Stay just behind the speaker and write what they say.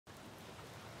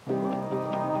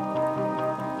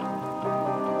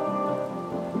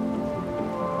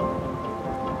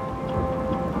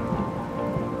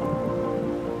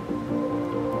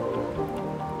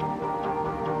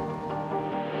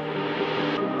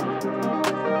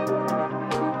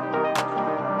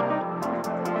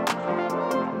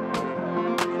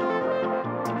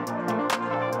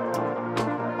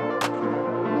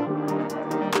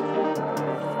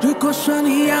果说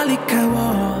你要离开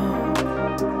我，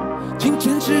请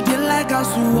诚实点来告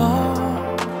诉我，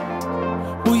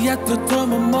不要偷偷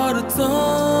摸摸的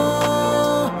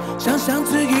走，像上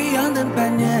次一样等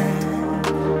半年。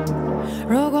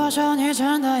如果说你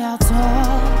真的要走，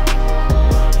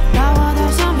把我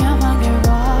的相片还给我，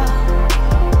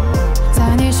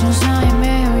在你身上也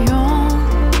没有用，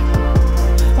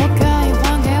我可以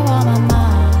还给我妈妈。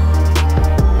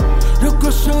如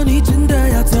果说你真的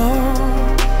要走，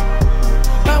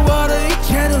把我的一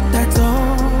切都带走，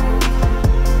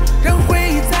让回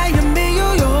忆再也没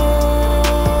有用，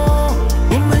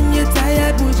我们也再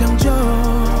也不将就。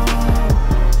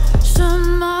什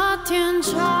么天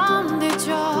长地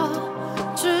久，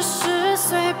只是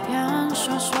随便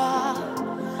说说。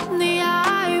你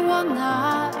爱我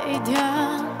那一天，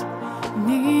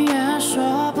你也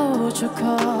说不出口。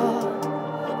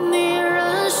你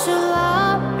认识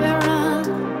了别人，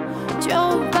就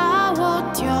把我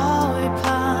丢一旁。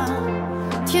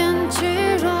天气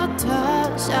热的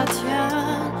夏天，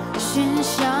心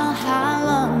像寒冷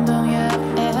冬夜。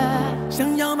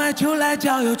想要买就来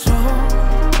郊游走，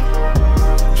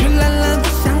却懒懒不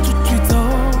想出去走。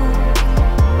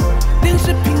电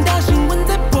视频道新闻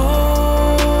在播，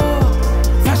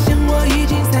发现我已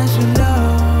经36。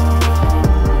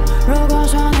如果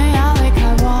说你要离开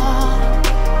我，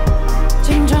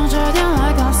请诚实点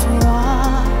来告诉我，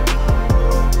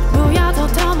不要偷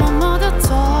偷摸摸的走，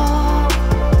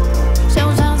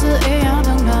像上次一样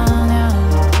等半年。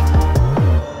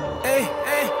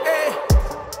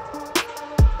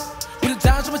不能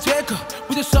找什么借口，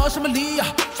不能说什么理由，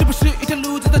是不是一条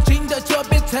路走到尽头就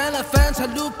变成了分岔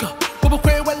路口？我不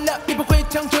会挽留，也不会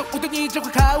强求，我对你只会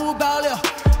毫无保留。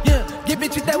也别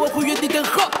期待我会原地等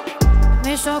候。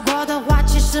你说过的话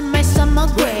其实没什么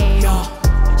贵哟，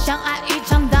相爱一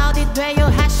场到底队友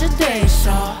还是对手？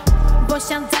不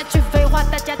想再去废话，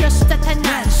大家都实在太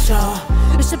难受。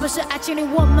是不是爱情里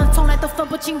我们从来都分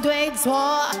不清对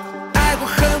错？爱过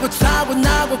恨过吵过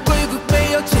闹过鬼鬼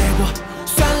没有结果，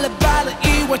算了罢了，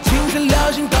意外清晨流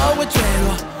星都会坠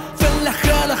落，分了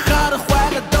合了好的坏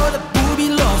了都得不必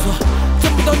啰嗦，全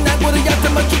部都难过的要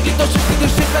怎么决定都是谁对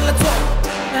谁犯了错。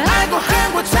爱过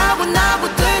恨过吵过闹过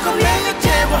最后没有结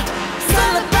果，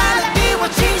算了罢了，意外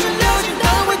清晨流星都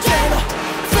会坠落，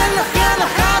分了合了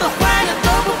好的坏了都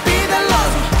不必再啰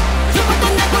嗦，全部都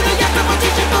难过的要怎么决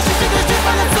定都是谁对谁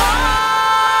犯了错。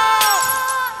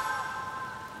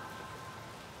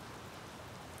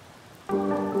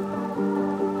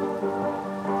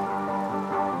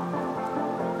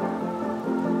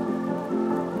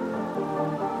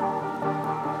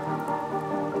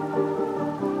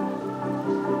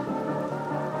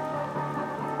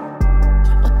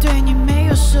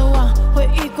失望，回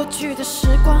忆过去的时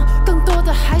光，更多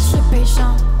的还是悲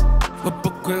伤。我不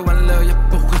会挽留，也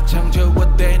不会强求，我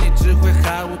对你只会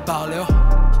毫无保留。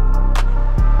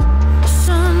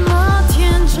什么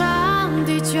天长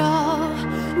地久，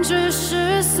只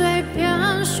是随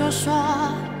便说说。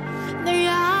你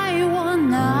爱我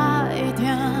那一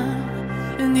天，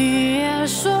你也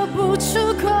说不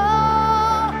出口。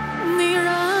你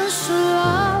认识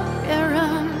了别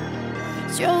人，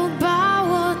就把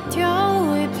我丢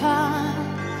一旁。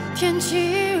天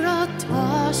气热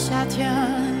的夏天，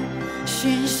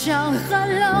心像寒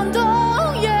冷冬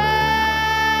夜。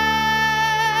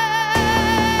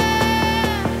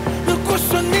如果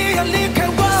说你要离开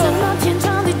我，什么天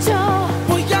长地久，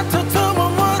不要偷偷摸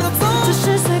摸的走，只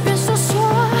是随便说说。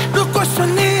如果说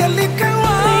你要离开我，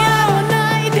你爱我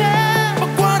那一天，把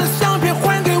我的相片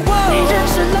还给我。你认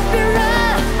识了别人，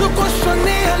如果说你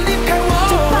要离开我，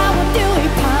就把我丢一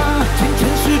旁。请诚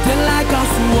实点来告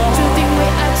诉我，注定为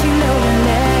爱情流眼泪，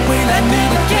未来你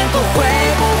的天空会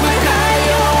不会还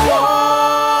有我？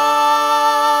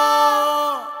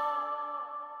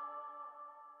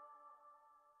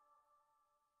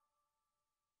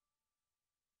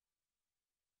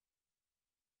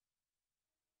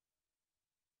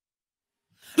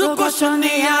如果说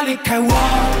你要离开我，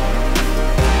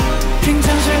请诚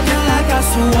实点来告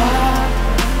诉我，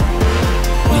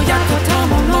不要偷偷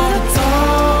摸摸的走，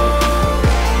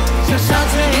像上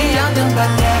次一样等半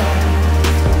年。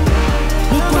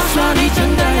如果说你真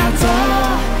的要走，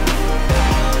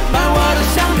把我的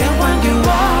相片还给我，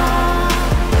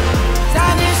在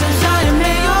你身上也没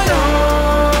有用，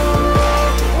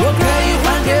我可以还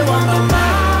给我妈妈。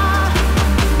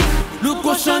如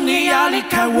果说你要离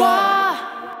开我，